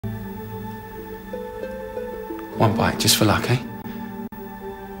One bite, just for luck, eh?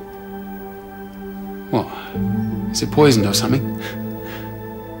 What? Is it poisoned or something?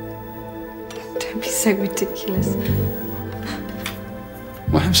 Don't be so ridiculous.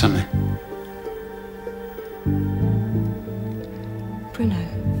 Well, have something. Bruno,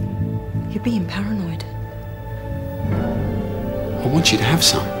 you're being paranoid. I want you to have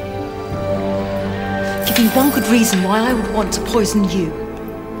some. Give me one good reason why I would want to poison you.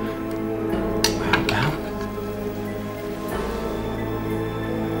 How about?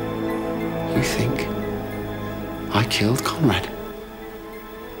 You think I killed Conrad?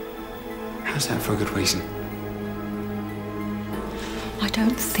 How's that for a good reason? I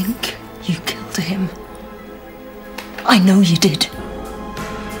don't think you killed him. I know you did.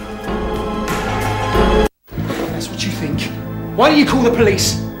 That's what you think. Why don't you call the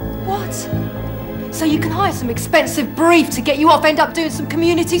police? What? So you can hire some expensive brief to get you off, end up doing some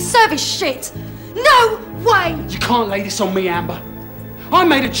community service shit? No way! You can't lay this on me, Amber. I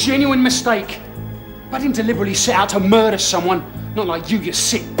made a genuine mistake. I didn't deliberately set out to murder someone. Not like you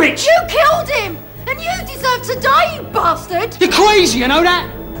sick bitch! You killed him! And you deserve to die, you bastard! You're crazy, you know that?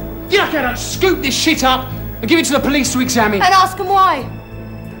 You're not gonna scoop this shit up and give it to the police to examine. And ask them why.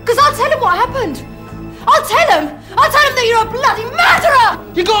 Because I'll tell them what happened. I'll tell them that you're a bloody murderer!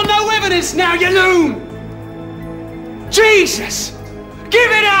 You got no evidence now, you loon! Jesus!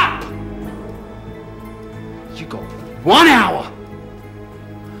 Give it up! You got 1 hour.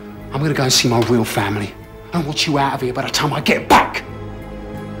 I'm gonna go and see my real family. I want you out of here by the time I get back.